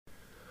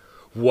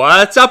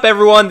What's up,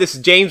 everyone? This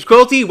is James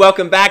Quilty.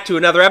 Welcome back to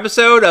another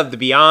episode of the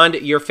Beyond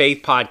Your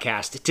Faith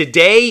podcast.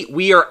 Today,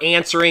 we are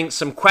answering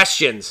some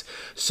questions.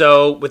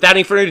 So, without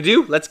any further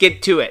ado, let's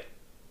get to it.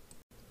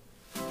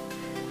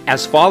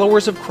 As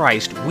followers of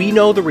Christ, we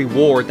know the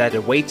reward that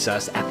awaits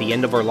us at the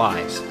end of our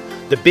lives.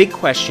 The big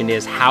question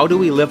is, how do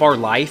we live our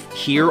life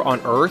here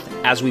on earth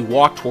as we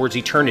walk towards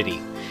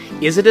eternity?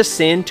 Is it a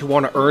sin to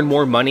want to earn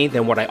more money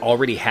than what I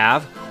already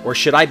have, or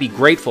should I be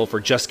grateful for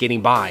just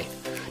getting by?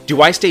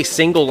 Do I stay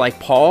single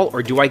like Paul,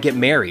 or do I get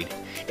married?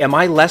 Am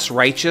I less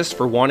righteous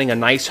for wanting a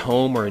nice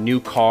home or a new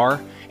car?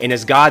 And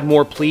is God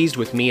more pleased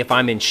with me if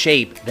I'm in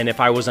shape than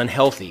if I was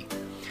unhealthy?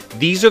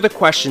 These are the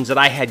questions that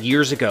I had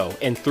years ago,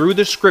 and through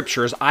the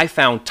scriptures, I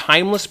found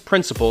timeless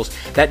principles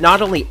that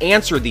not only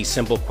answer these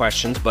simple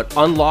questions, but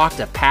unlocked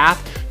a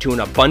path to an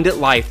abundant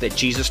life that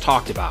Jesus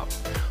talked about.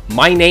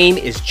 My name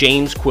is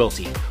James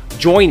Quilty.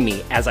 Join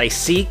me as I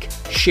seek,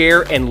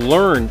 share, and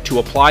learn to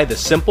apply the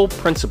simple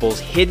principles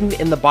hidden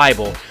in the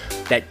Bible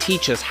that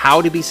teach us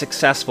how to be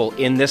successful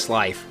in this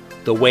life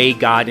the way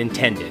God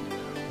intended.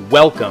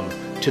 Welcome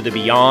to the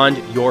Beyond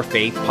Your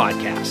Faith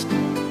podcast.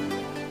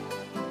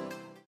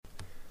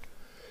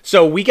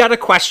 So we got a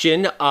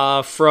question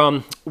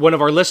from one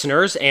of our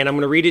listeners, and I'm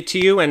going to read it to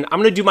you, and I'm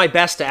going to do my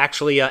best to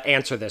actually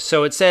answer this.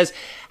 So it says,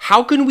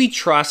 how can we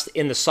trust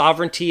in the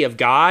sovereignty of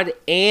God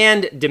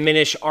and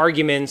diminish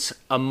arguments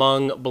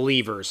among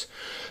believers?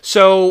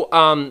 So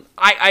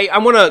I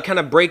want to kind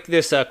of break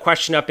this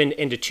question up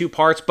into two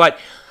parts, but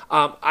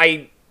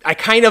I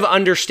kind of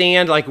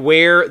understand like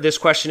where this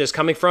question is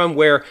coming from,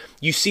 where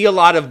you see a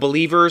lot of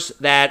believers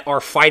that are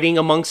fighting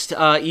amongst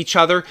each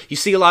other. You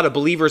see a lot of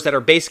believers that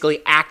are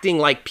basically acting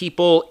like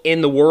people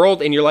in the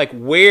world, and you're like,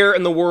 where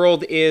in the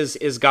world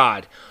is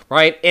God,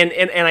 right? And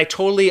I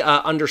totally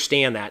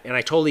understand that, and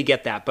I totally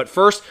get that. But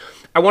first,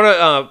 I want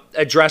to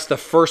address the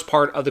first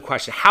part of the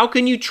question. How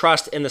can you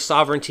trust in the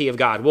sovereignty of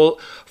God? Well,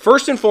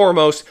 first and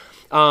foremost,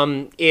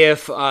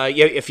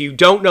 if you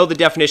don't know the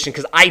definition,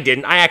 because I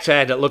didn't, I actually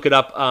had to look it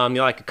up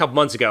like a couple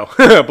months ago,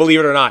 believe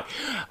it or not.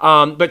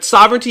 But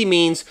sovereignty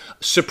means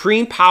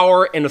supreme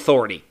power and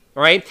authority,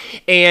 right?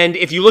 And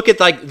if you look at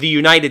like the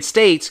United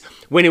States,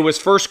 when it was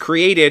first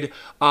created,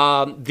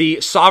 the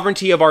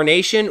sovereignty of our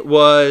nation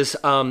was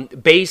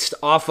based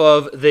off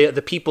of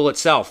the people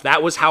itself.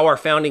 That was how our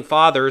founding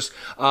fathers,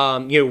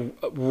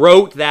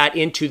 wrote that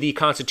into the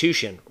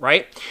Constitution,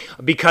 right?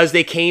 Because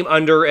they came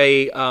under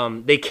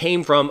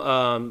from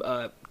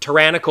a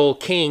tyrannical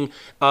king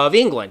of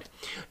England.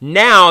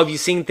 Now, if you've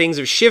seen things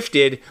have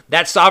shifted,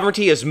 that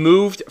sovereignty has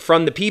moved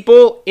from the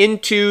people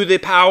into the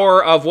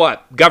power of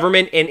what?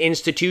 Government and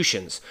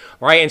institutions,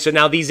 right? And so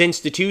now these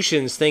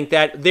institutions think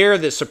that they're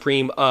the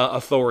supreme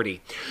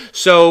authority.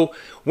 So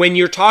when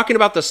you're talking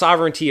about the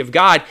sovereignty of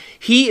God,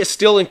 He is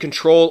still in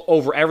control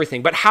over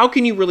everything. But how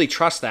can you really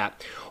trust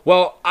that?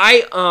 Well,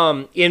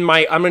 I'm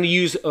going to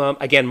use,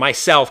 again,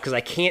 myself, because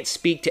I can't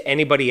speak to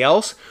anybody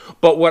else.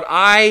 But what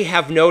I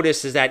have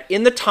noticed is that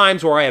in the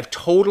times where I have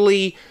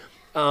totally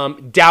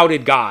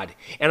doubted God,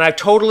 and I've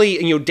totally,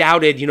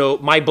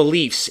 doubted, my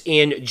beliefs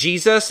in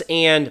Jesus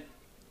and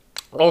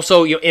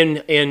also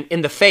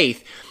in the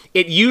faith,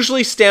 it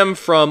usually stemmed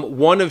from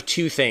one of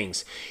two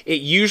things. It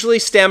usually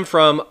stemmed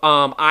from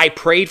I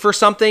prayed for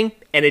something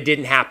and it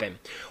didn't happen.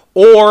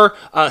 Or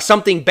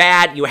something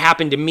bad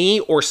happened to me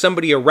or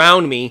somebody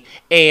around me,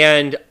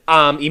 and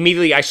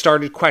immediately I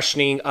started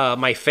questioning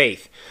my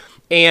faith.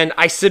 And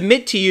I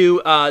submit to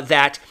you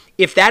that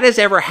if that has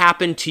ever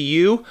happened to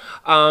you,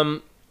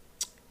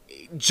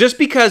 just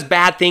because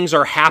bad things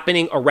are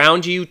happening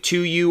around you,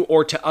 to you,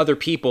 or to other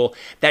people,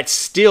 that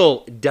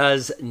still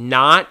does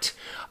not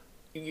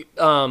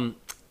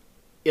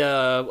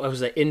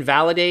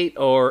invalidate,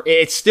 or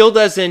it still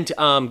doesn't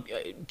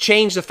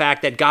change the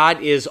fact that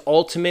God is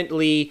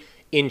ultimately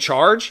in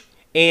charge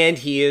and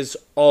He is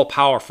all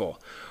powerful,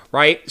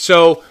 right?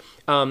 So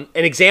an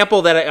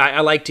example that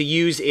I like to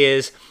use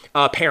is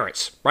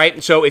parents,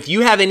 right? So if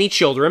you have any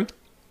children,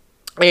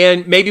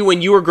 and maybe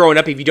when you were growing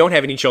up, if you don't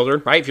have any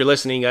children, right, if you're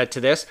listening to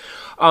this,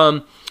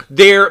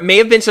 there may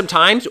have been some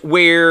times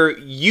where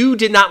you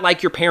did not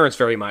like your parents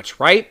very much,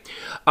 right?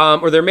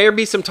 Or there may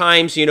be some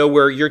times,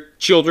 where your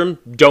children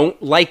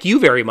don't like you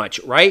very much,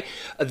 right?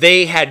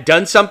 They had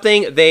done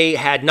something, they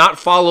had not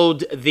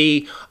followed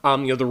the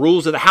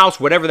rules of the house,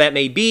 whatever that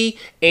may be,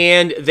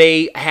 and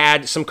they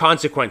had some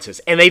consequences,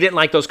 and they didn't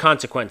like those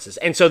consequences.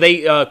 And so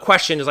they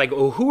questioned, is like,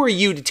 well, who are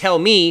you to tell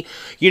me,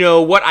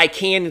 what I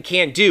can and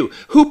can't do?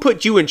 Who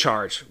put you in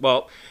charge?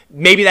 Well,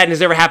 maybe that has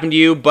never happened to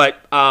you,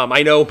 but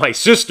I know my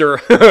sister,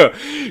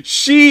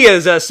 she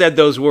has said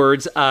those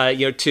words,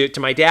 to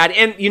my dad.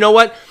 And you know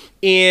what?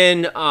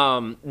 In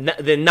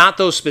not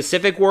those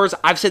specific words,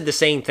 I've said the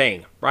same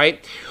thing,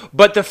 right?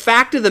 But the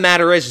fact of the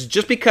matter is,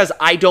 just because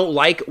I don't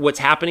like what's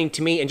happening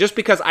to me, and just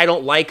because I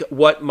don't like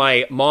what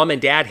my mom and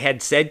dad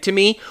had said to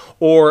me,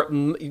 or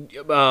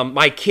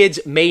my kids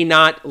may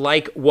not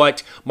like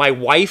what my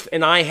wife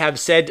and I have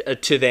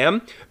said to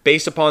them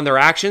based upon their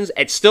actions,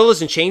 it still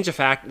doesn't change the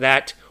fact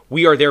that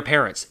we are their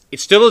parents. It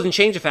still doesn't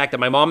change the fact that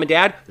my mom and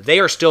dad, they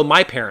are still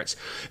my parents.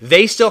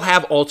 They still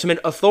have ultimate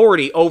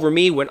authority over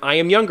me when I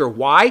am younger.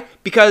 Why?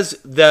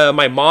 Because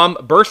my mom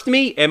birthed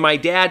me and my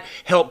dad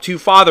helped to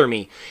father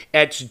me.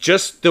 It's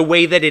just the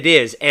way that it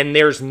is, and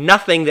there's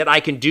nothing that I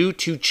can do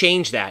to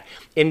change that.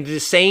 And the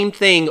same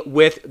thing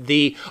with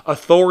the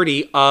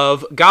authority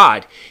of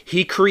God.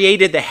 He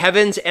created the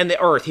heavens and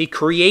the earth. He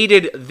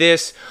created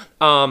this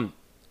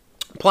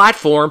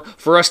platform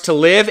for us to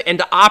live and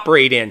to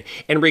operate in.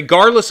 And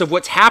regardless of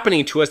what's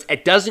happening to us,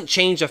 it doesn't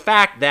change the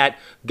fact that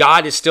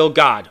God is still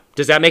God.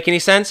 Does that make any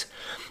sense?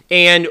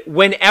 And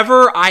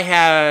whenever I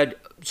had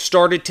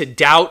started to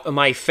doubt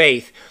my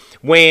faith,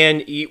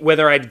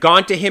 whether I'd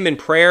gone to him in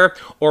prayer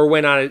or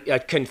when I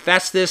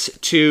confessed this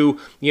to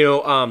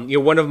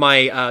one of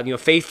my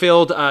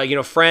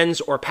faith-filled friends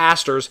or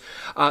pastors,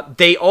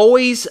 they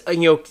always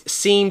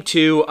seem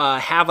to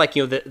have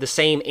the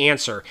same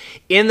answer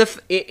in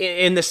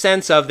the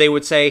sense of they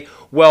would say,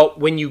 well,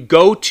 when you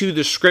go to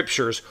the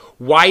scriptures,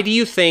 why do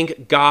you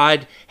think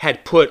God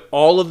had put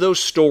all of those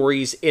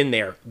stories in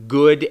there,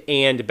 good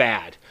and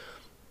bad?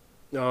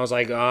 I was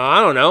like, I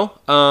don't know.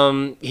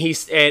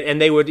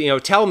 And they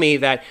would, tell me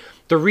that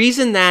the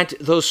reason that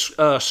those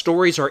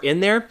stories are in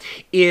there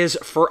is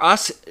for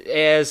us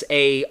as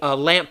a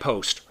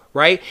lamppost,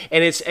 right?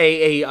 And it's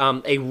a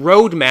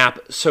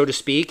roadmap, so to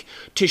speak,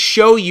 to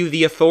show you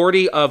the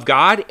authority of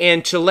God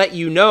and to let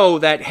you know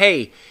that,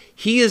 hey,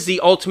 he is the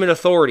ultimate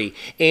authority,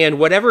 and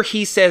whatever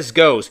he says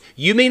goes.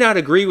 You may not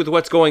agree with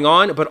what's going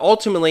on, but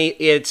ultimately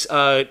it's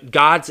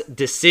God's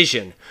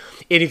decision.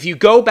 And if you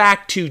go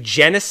back to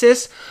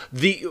Genesis,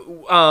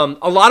 a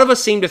lot of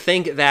us seem to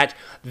think that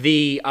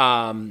the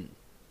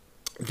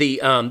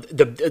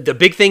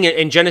big thing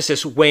in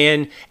Genesis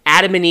when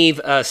Adam and Eve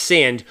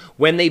sinned,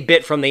 when they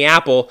bit from the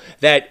apple,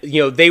 that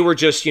they were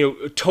just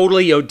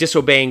totally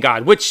disobeying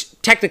God, which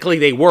technically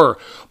they were.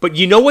 But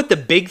you know what the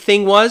big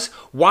thing was?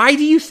 Why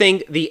do you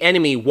think the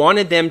enemy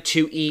wanted them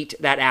to eat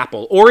that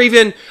apple? Or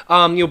even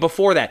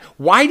before that,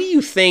 why do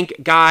you think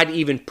God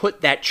even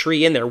put that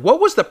tree in there? What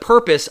was the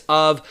purpose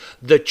of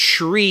the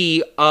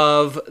tree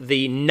of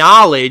the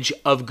knowledge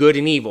of good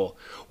and evil?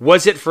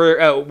 Was it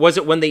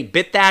when they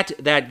bit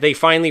that they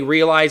finally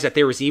realized that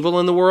there was evil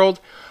in the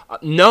world?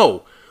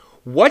 No.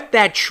 What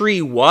that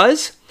tree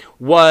was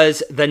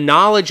the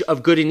knowledge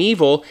of good and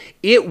evil.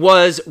 It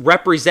was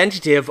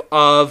representative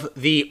of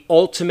the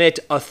ultimate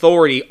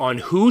authority on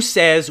who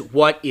says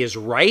what is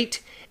right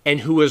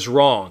and who is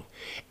wrong.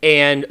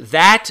 And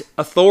that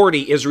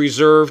authority is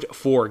reserved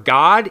for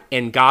God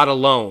and God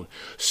alone.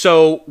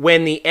 So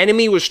when the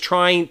enemy was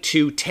trying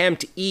to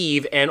tempt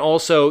Eve and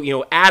also,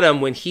 Adam,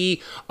 when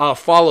he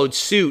followed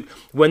suit,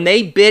 when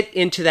they bit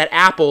into that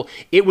apple,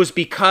 it was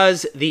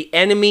because the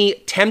enemy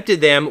tempted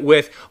them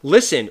with,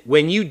 listen,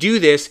 when you do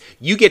this,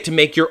 you get to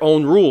make your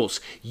own rules.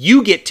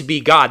 You get to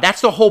be God.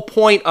 That's the whole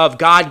point of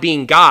God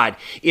being God,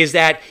 is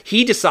that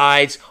he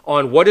decides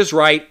on what is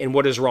right and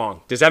what is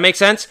wrong. Does that make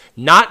sense?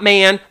 Not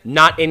man,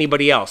 not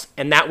anybody else.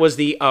 And that was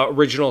the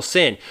original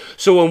sin.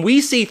 So when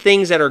we see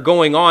things that are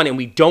going on and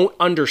we don't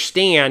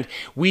understand,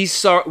 we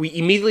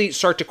immediately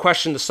start to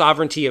question the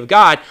sovereignty of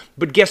God.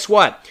 But guess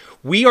what?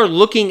 We are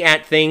looking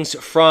at things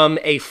from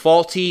a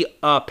faulty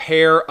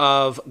pair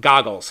of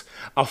goggles,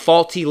 a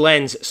faulty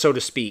lens, so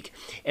to speak.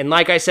 And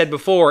like I said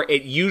before,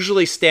 it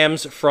usually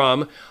stems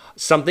from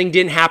something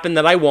didn't happen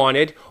that I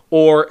wanted,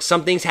 or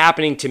something's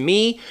happening to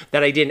me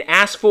that I didn't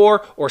ask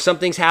for, or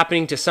something's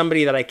happening to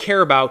somebody that I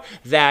care about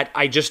that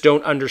I just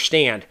don't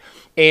understand.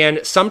 And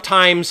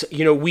sometimes,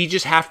 we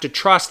just have to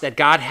trust that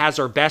God has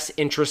our best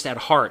interest at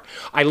heart.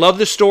 I love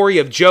the story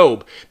of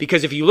Job,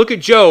 because if you look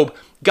at Job,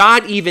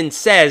 God even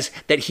says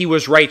that he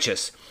was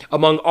righteous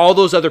among all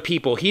those other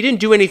people. He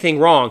didn't do anything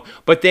wrong,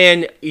 but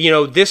then,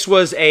 this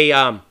was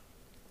a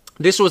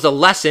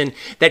lesson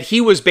that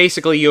he was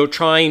basically,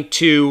 trying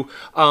to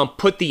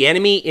put the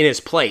enemy in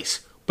his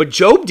place. But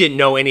Job didn't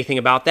know anything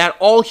about that.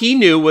 All he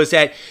knew was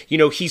that,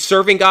 he's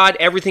serving God.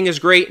 Everything is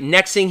great.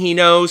 Next thing he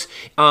knows,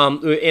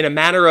 in a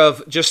matter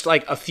of just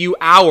like a few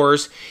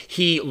hours,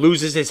 he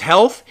loses his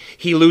health,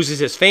 he loses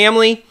his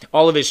family,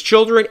 all of his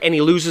children, and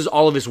he loses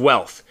all of his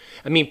wealth.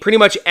 I mean, pretty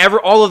much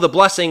all of the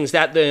blessings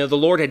that the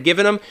Lord had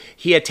given him,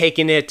 he had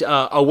taken it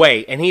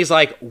away. And he's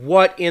like,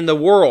 what in the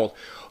world?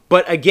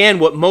 But again,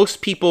 what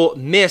most people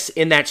miss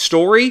in that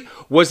story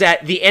was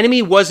that the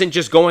enemy wasn't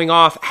just going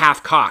off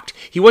half-cocked.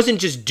 He wasn't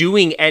just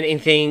doing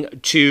anything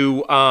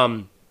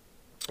to,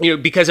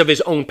 because of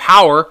his own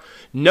power.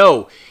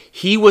 No,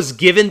 he was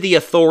given the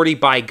authority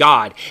by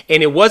God.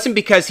 And it wasn't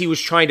because he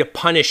was trying to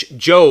punish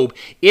Job.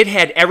 It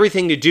had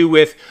everything to do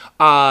with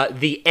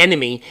the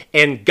enemy.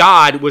 And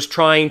God was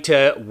trying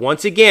to,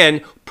 once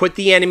again, put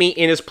the enemy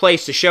in his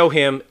place to show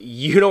him,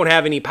 you don't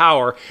have any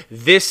power.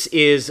 This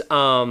is,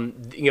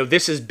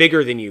 this is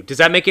bigger than you. Does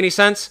that make any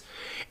sense?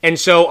 And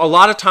so a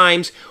lot of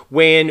times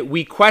when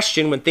we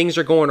question, when things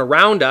are going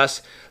around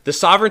us, the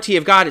sovereignty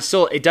of God,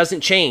 it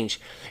doesn't change.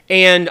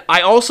 And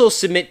I also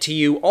submit to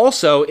you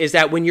also is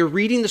that when you're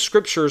reading the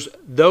scriptures,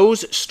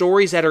 those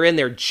stories that are in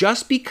there,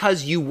 just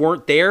because you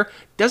weren't there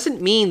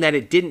doesn't mean that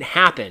it didn't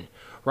happen,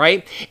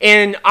 right?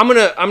 And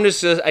I'm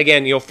just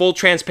again, full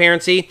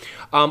transparency.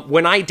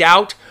 When I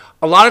doubt,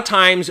 a lot of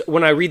times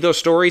when I read those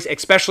stories,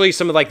 especially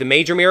some of like the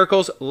major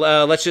miracles,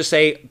 let's just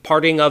say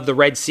parting of the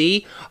Red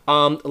Sea,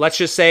 let's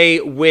just say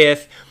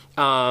with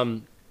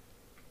David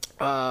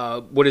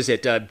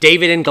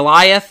and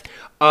Goliath.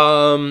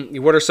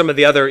 What are some of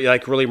the other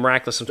like really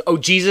miraculous? Oh,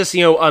 Jesus,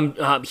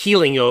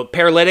 healing,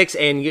 paralytics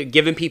and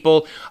giving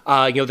people,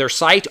 their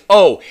sight.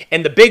 Oh,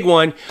 and the big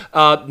one,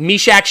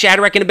 Meshach,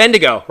 Shadrach, and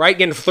Abednego, right?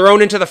 Getting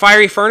thrown into the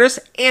fiery furnace,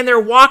 and they're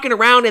walking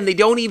around and they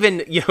don't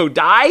even,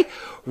 die,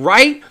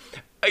 right?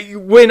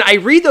 When I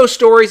read those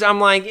stories, I'm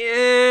like,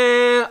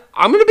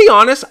 I'm going to be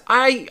honest.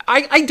 I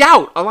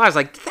doubt a lot. I was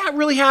like, did that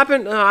really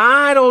happen?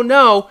 I don't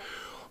know.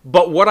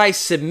 But what I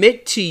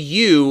submit to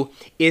you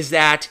is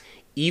that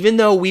even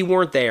though we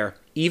weren't there,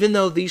 even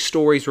though these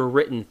stories were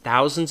written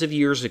thousands of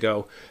years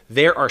ago,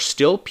 there are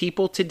still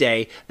people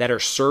today that are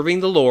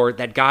serving the Lord,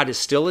 that God is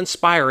still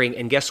inspiring.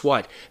 And guess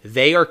what?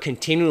 They are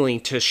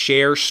continuing to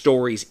share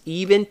stories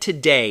even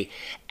today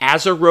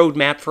as a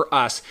roadmap for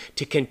us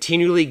to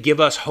continually give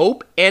us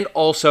hope and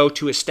also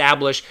to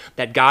establish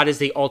that God is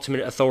the ultimate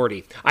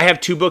authority. I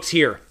have 2 books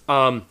here.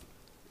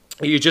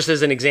 Just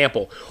as an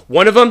example.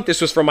 One of them,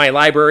 this was from my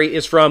library,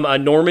 is from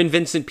Norman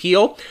Vincent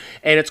Peale,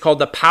 and it's called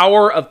The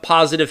Power of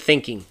Positive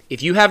Thinking.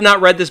 If you have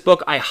not read this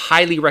book, I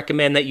highly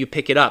recommend that you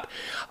pick it up.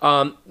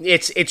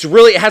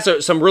 It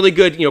has some really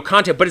good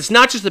content, but it's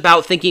not just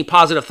about thinking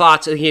positive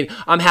thoughts.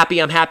 I'm happy.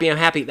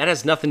 That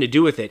has nothing to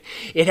do with it.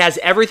 It has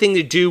everything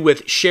to do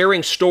with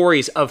sharing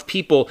stories of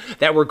people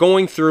that were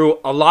going through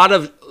a lot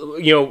of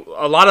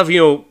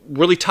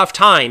really tough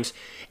times,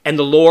 and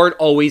the Lord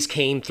always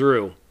came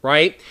through.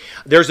 Right?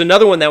 There's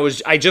another one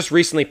that I just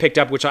recently picked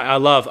up, which I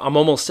love. I'm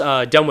almost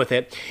done with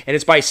it. And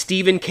it's by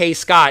Stephen K.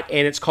 Scott,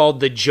 and it's called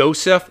The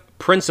Joseph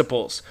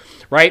Principles,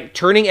 right?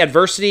 Turning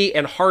adversity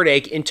and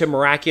heartache into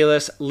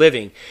miraculous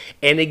living.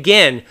 And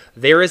again,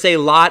 there is a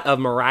lot of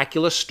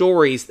miraculous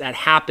stories that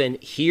happen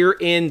here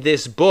in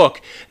this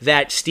book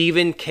that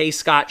Stephen K.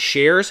 Scott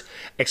shares,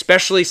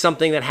 especially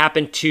something that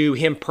happened to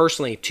him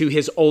personally, to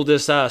his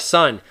oldest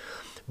son.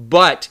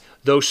 But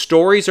those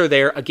stories are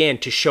there, again,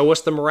 to show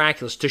us the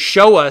miraculous, to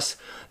show us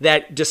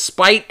that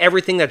despite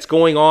everything that's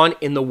going on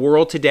in the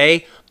world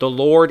today, the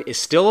Lord is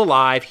still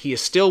alive, He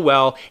is still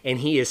well, and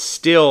He is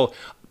still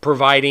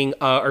providing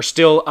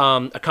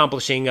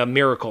accomplishing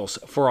miracles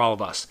for all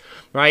of us,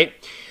 right?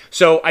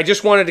 So I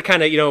just wanted to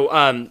kind of,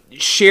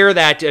 share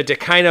that to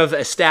kind of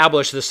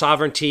establish the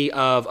sovereignty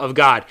of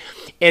God.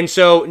 And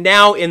so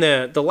now in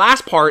the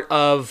last part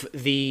of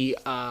the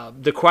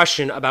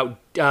question about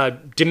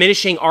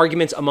diminishing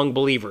arguments among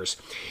believers,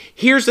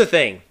 here's the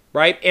thing,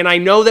 right? And I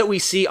know that we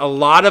see a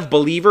lot of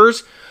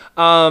believers,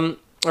 or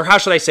how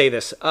should I say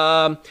this?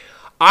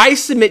 I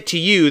submit to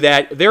you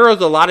that there are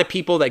a lot of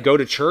people that go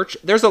to church.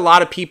 There's a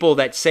lot of people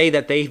that say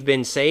that they've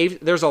been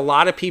saved. There's a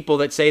lot of people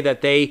that say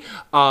that they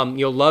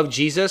love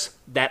Jesus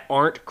that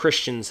aren't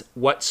Christians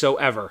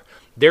whatsoever.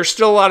 There's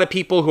still a lot of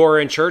people who are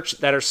in church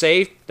that are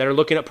saved that are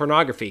looking at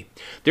pornography.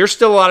 There's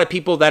still a lot of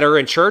people that are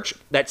in church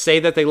that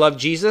say that they love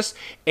Jesus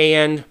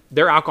and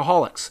they're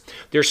alcoholics.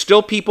 There's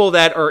still people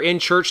that are in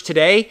church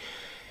today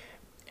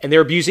and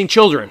they're abusing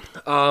children.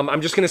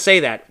 I'm just going to say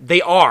that. They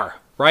are.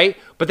 Right?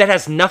 But that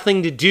has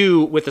nothing to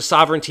do with the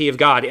sovereignty of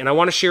God. And I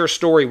want to share a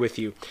story with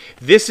you.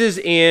 This is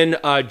in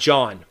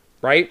John,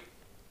 right?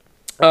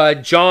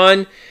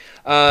 John,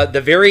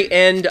 the very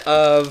end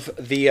of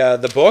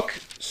the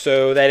book.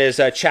 So that is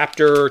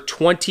chapter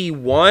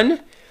 21,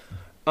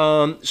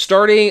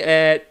 starting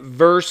at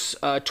verse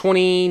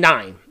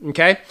 29,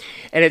 okay?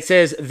 And it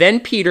says, "Then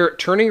Peter,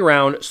 turning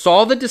around,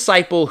 saw the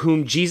disciple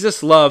whom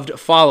Jesus loved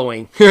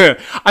following."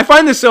 I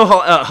find this so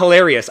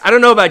hilarious. I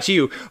don't know about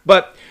you,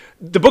 but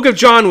the book of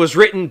John was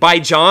written by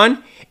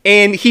John,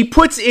 and he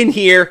puts in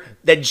here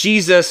that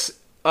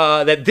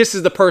that this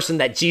is the person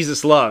that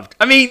Jesus loved.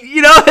 I mean,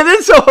 and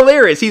it's so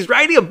hilarious. He's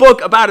writing a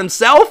book about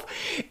himself,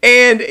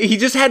 and he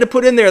just had to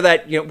put in there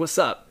that, what's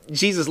up?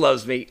 Jesus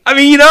loves me. I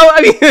mean,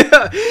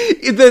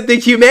 the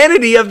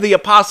humanity of the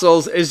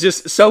apostles is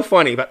just so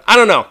funny, but I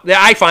don't know.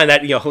 I find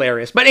that,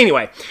 hilarious. But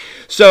anyway,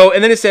 so,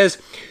 and then it says,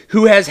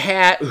 who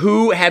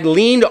had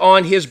leaned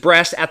on his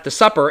breast at the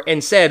supper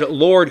and said,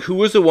 "Lord,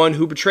 who is the one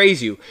who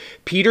betrays you?"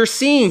 Peter,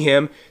 seeing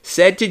him,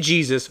 said to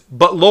Jesus,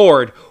 "But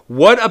Lord,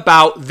 what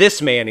about this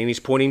man?" And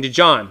he's pointing to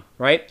John,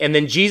 right? And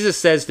then Jesus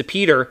said to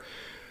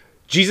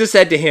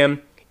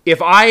him,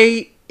 if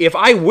I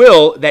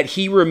will that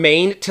he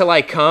remain till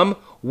I come,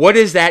 what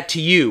is that to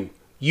you?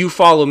 You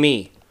follow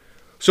me.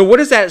 So what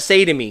does that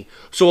say to me?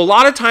 So a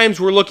lot of times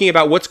we're looking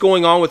about what's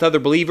going on with other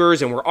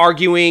believers and we're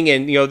arguing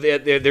and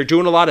they're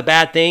doing a lot of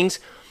bad things.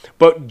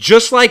 But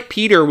just like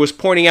Peter was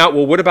pointing out,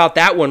 well, what about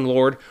that one,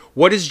 Lord?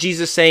 What is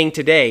Jesus saying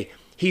today?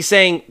 He's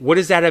saying, what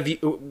is that of you?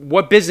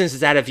 What business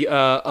is that of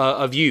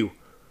you?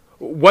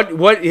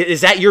 What is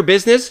that your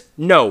business?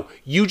 No,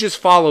 you just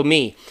follow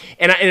me.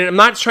 And I'm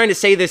not trying to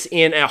say this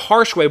in a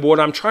harsh way, but what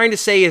I'm trying to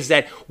say is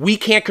that we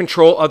can't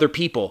control other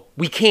people.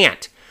 We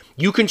can't.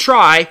 You can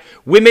try.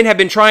 Women have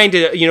been trying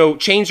to,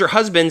 change their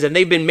husbands, and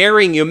they've been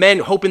marrying men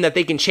hoping that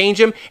they can change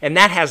them, and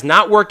that has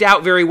not worked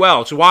out very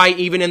well. It's why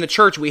even in the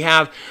church we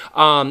have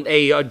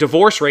a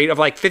divorce rate of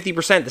like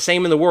 50%, the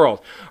same in the world,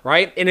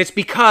 right? And it's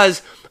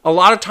because a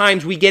lot of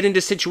times we get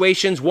into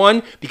situations,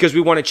 one, because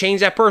we want to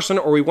change that person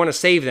or we want to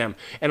save them.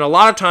 And a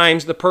lot of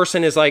times the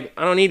person is like,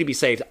 I don't need to be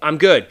saved. I'm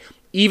good.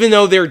 Even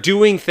though they're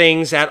doing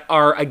things that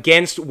are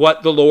against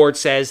what the Lord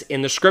says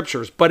in the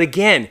scriptures. But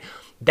again,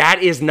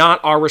 that is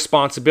not our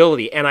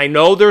responsibility. And I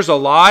know there's a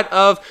lot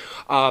of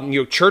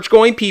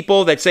church-going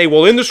people that say,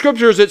 well, in the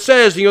scriptures it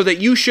says, that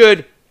you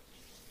should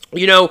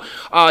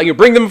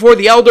bring them before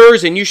the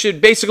elders, and you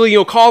should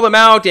basically, call them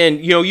out,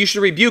 and, you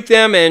should rebuke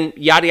them, and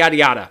yada, yada,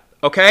 yada.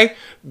 Okay?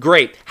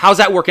 Great. How's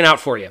that working out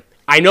for you?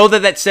 I know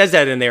that says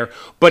that in there,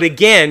 but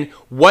again,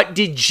 what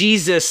did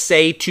Jesus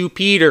say to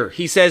Peter?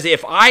 He says,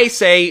 if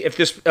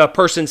this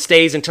person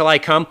stays until I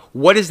come,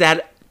 what is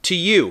that to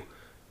you?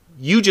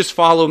 You just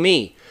follow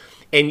me.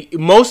 And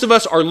most of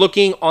us are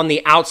looking on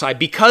the outside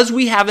because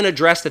we haven't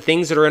addressed the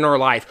things that are in our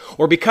life,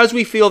 or because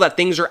we feel that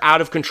things are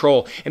out of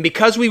control, and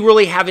because we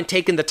really haven't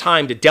taken the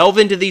time to delve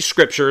into these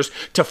scriptures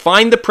to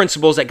find the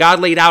principles that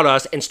God laid out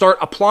us and start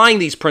applying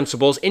these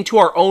principles into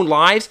our own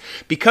lives.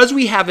 Because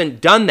we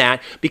haven't done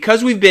that,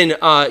 because we've been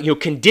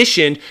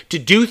conditioned to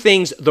do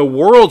things the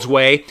world's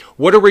way,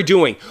 what are we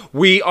doing?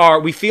 We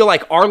feel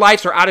like our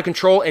lives are out of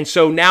control, and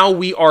so now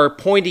we are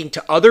pointing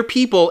to other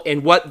people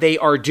and what they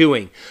are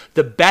doing.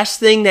 The best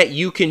thing that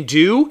you can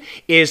do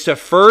is to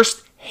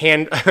first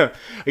again,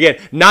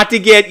 not to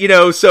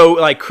get, so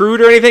like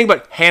crude or anything,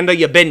 but handle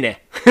your business.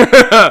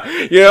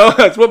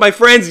 That's what my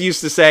friends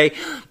used to say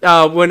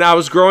when I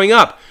was growing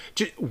up.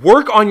 Just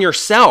work on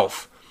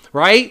yourself,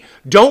 right?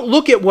 Don't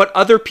look at what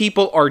other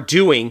people are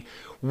doing.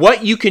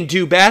 What you can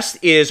do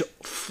best is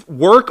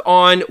work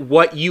on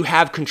what you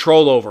have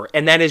control over,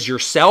 and that is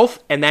yourself,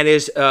 and that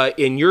is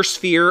in your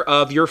sphere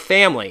of your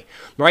family,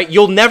 right?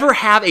 You'll never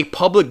have a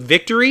public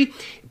victory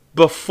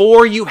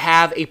before you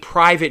have a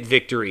private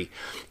victory.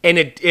 And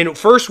it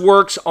first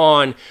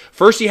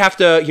you have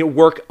to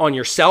work on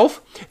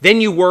yourself,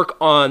 then you work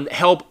on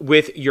help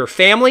with your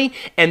family,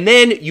 and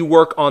then you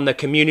work on the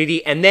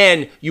community, and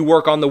then you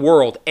work on the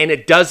world. And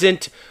it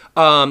doesn't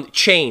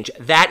change.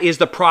 That is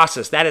the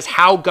process. That is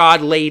how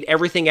God laid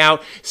everything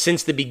out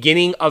since the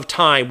beginning of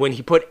time when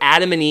he put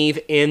Adam and Eve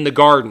in the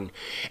garden.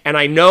 And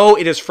I know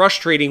it is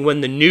frustrating when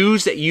the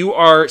news that you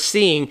are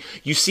seeing,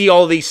 you see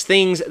all these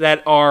things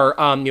that are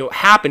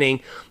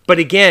happening. But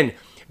again,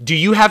 do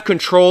you have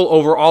control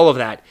over all of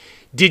that?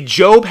 Did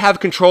Job have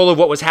control of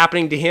what was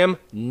happening to him?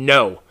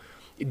 No.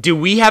 Do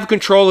we have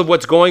control of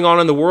what's going on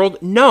in the world?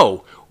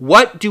 No.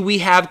 What do we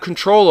have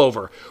control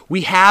over?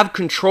 We have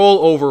control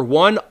over,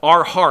 one,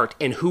 our heart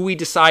and who we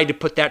decide to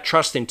put that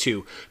trust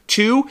into.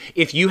 Two,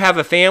 if you have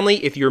a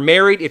family, if you're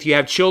married, if you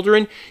have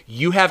children,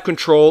 you have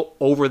control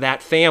over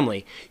that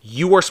family.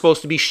 You are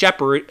supposed to be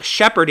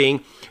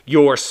shepherding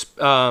your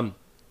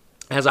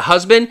as a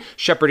husband,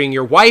 shepherding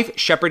your wife,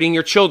 shepherding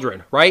your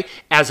children, right?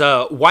 As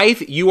a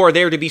wife, you are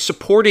there to be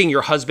supporting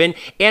your husband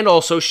and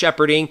also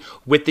shepherding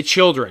with the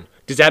children.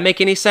 Does that make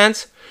any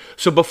sense?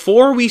 So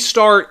before we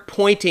start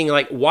pointing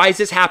like, why is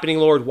this happening,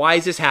 Lord? Why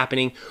is this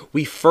happening?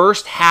 We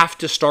first have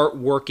to start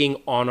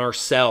working on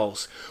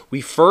ourselves.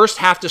 We first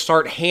have to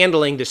start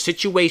handling the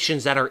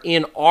situations that are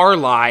in our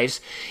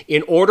lives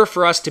in order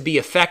for us to be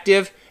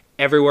effective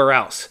everywhere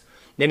else.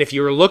 Then if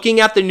you're looking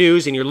at the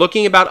news and you're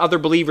looking about other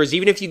believers,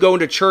 even if you go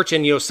into church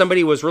and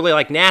somebody was really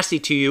like nasty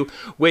to you,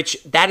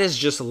 which that is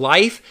just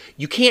life,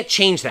 you can't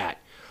change that.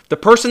 The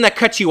person that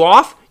cuts you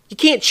off, you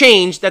can't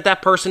change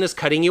that person is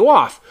cutting you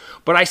off.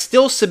 But I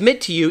still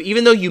submit to you,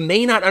 even though you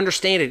may not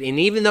understand it, and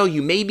even though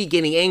you may be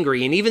getting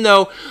angry, and even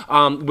though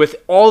with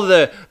all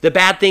the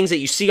bad things that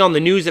you see on the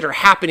news that are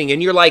happening,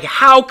 and you're like,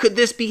 how could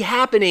this be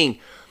happening?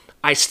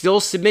 I still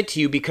submit to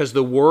you because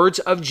the words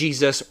of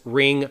Jesus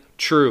ring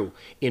true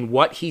in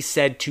what he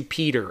said to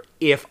Peter.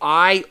 If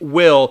I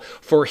will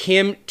for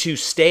him to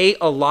stay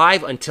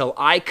alive until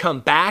I come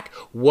back,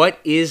 what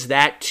is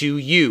that to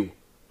you?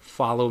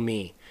 Follow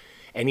me.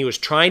 And he was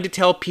trying to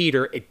tell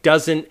Peter,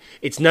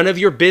 it's none of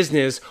your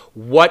business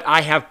what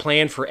I have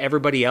planned for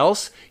everybody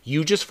else.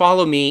 You just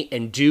follow me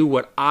and do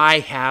what I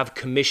have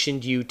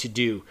commissioned you to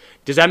do.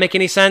 Does that make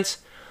any sense?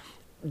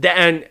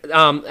 And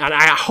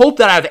I hope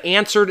that I've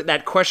answered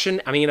that question,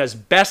 as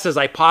best as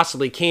I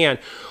possibly can.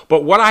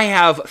 But what I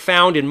have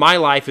found in my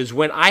life is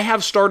when I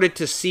have started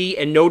to see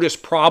and notice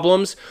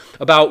problems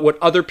about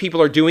what other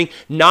people are doing,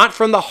 not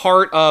from the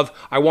heart of,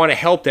 I want to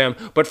help them,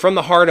 but from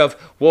the heart of,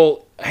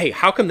 well, hey,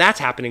 how come that's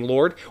happening,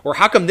 Lord? Or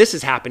how come this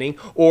is happening?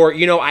 Or,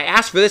 I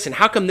asked for this and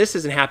how come this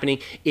isn't happening?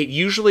 It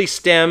usually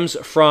stems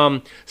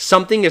from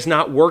something is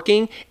not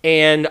working,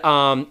 and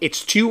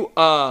it's too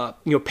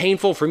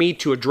painful for me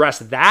to address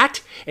that.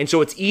 And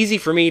so it's easy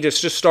for me to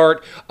just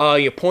start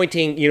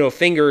pointing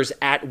fingers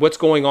at what's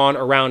going on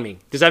around me.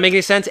 Does that make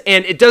any sense?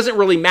 And it doesn't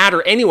really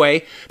matter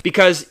anyway,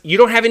 because you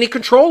don't have any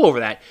control over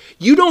that.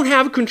 You don't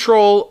have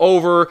control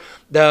over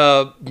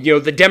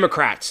the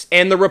Democrats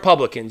and the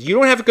Republicans. You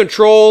don't have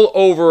control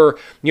over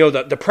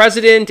the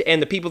president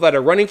and the people that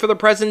are running for the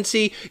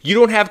presidency. You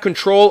don't have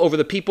control over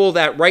the people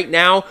that right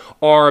now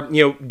are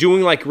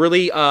doing like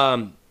really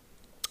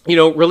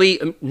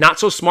really not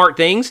so smart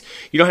things.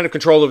 You don't have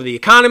control over the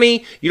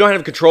economy. You don't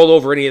have control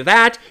over any of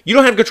that. You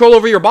don't have control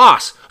over your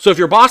boss. So if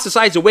your boss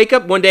decides to wake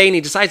up one day and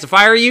he decides to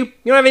fire you, you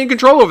don't have any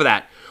control over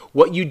that.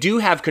 What you do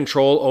have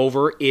control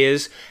over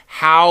is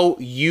how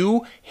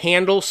you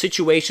handle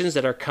situations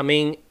that are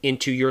coming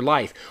into your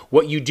life.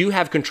 What you do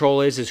have control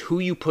is who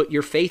you put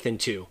your faith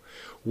into.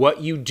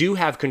 What you do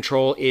have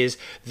control is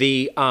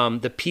the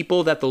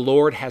people that the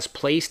Lord has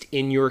placed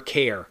in your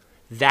care.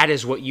 That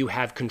is what you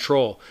have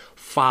control.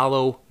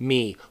 Follow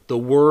me. The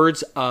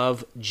words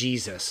of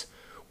Jesus.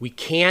 We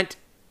can't,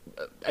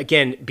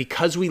 again,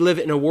 because we live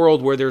in a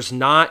world where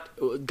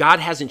God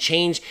hasn't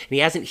changed and he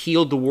hasn't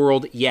healed the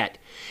world yet.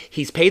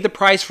 He's paid the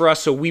price for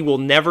us, so we will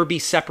never be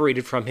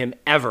separated from him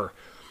ever.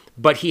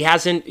 But he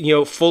hasn't,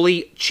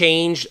 fully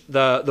changed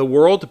the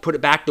world to put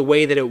it back the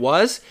way that it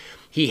was.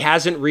 He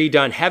hasn't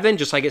redone heaven,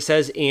 just like it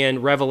says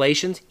in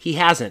Revelations. He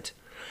hasn't.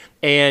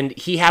 And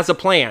he has a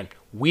plan.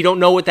 We don't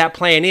know what that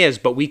plan is,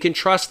 but we can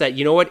trust that,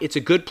 it's a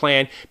good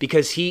plan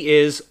because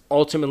he's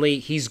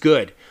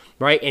good,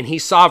 right? And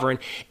he's sovereign.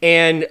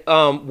 And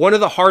one of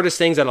the hardest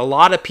things that a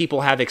lot of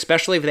people have,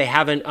 especially if they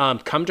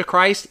haven't come to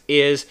Christ,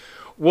 is,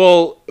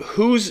 well,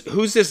 who's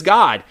this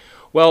God?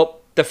 Well,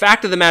 the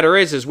fact of the matter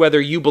is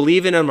whether you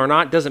believe in him or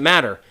not doesn't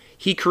matter.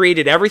 He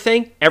created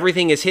everything.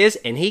 Everything is his,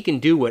 and he can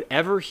do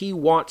whatever he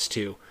wants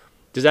to.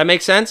 Does that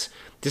make sense?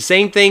 The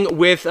same thing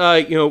with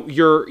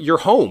your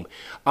home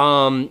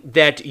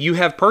that you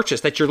have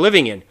purchased, that you're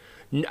living in.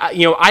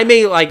 I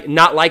may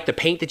not like the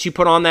paint that you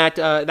put on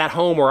that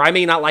home, or I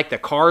may not like the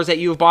cars that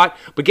you've bought,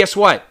 but guess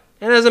what?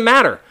 It doesn't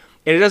matter,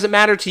 and it doesn't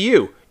matter to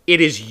you. It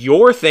is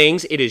your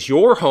things, it is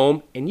your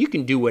home, and you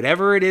can do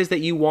whatever it is that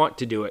you want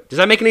to do it. Does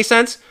that make any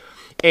sense?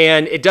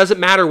 And it doesn't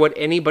matter what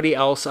anybody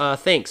else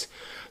thinks.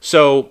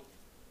 So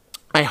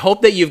I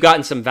hope that you've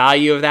gotten some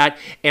value of that,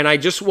 and I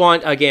just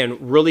want, again,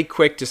 really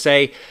quick to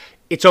say,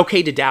 it's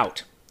okay to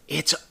doubt.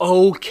 It's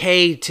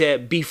okay to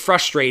be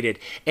frustrated,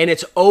 and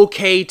it's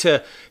okay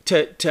to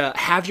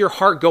have your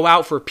heart go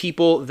out for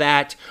people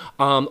that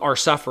are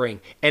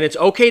suffering. And it's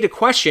okay to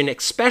question,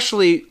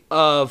 especially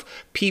of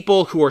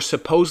people who are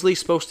supposedly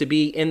supposed to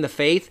be in the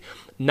faith,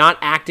 not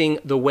acting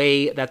the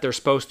way that they're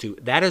supposed to.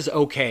 That is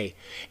okay.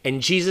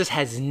 And Jesus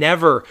has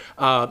never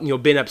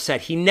been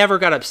upset. He never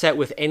got upset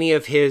with any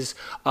of his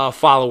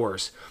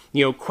followers,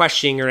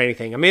 questioning or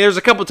anything. I mean, there's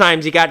a couple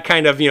times he got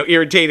kind of,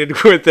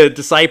 irritated with the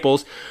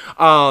disciples.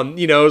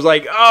 It was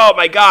like, oh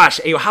my gosh,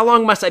 how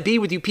long must I be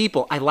with you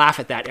people? I laugh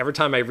at that every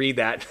time I read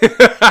that.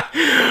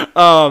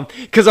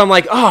 Because I'm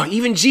like, oh,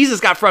 even Jesus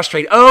got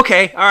frustrated. Oh,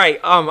 okay, all right,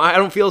 I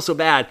don't feel so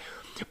bad.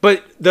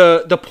 But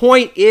the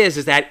point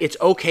is that it's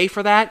okay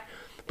for that.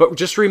 But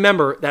just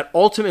remember that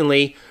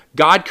ultimately,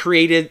 God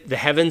created the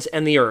heavens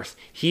and the earth.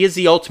 He is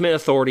the ultimate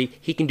authority.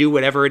 He can do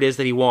whatever it is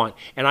that he wants.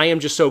 And I am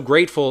just so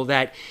grateful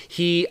that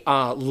he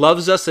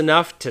loves us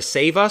enough to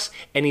save us,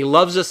 and he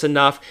loves us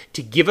enough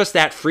to give us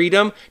that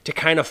freedom to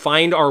kind of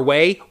find our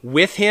way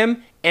with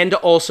him, and to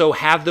also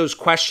have those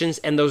questions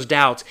and those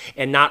doubts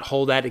and not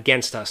hold that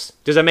against us.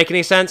 Does that make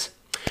any sense?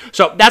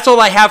 So that's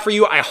all I have for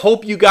you. I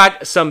hope you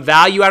got some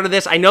value out of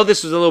this. I know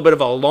this was a little bit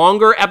of a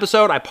longer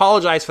episode. I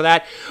apologize for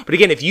that. But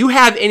again, if you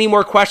have any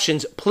more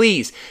questions,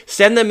 please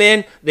send them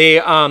in.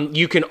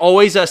 You can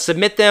always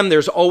submit them.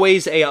 There's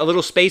always a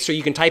little space where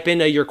you can type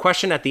in your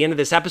question at the end of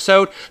this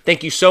episode.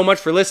 Thank you so much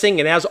for listening.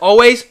 And as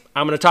always,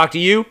 I'm going to talk to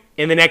you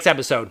in the next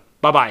episode.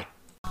 Bye-bye.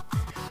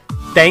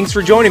 Thanks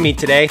for joining me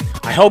today.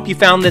 I hope you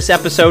found this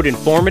episode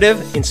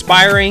informative,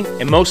 inspiring,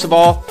 and most of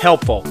all,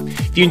 helpful.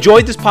 If you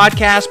enjoyed this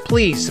podcast,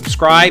 please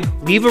subscribe,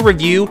 leave a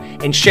review,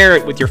 and share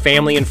it with your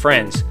family and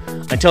friends.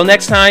 Until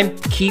next time,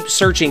 keep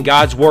searching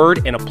God's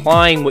Word and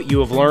applying what you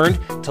have learned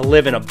to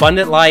live an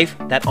abundant life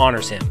that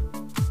honors Him.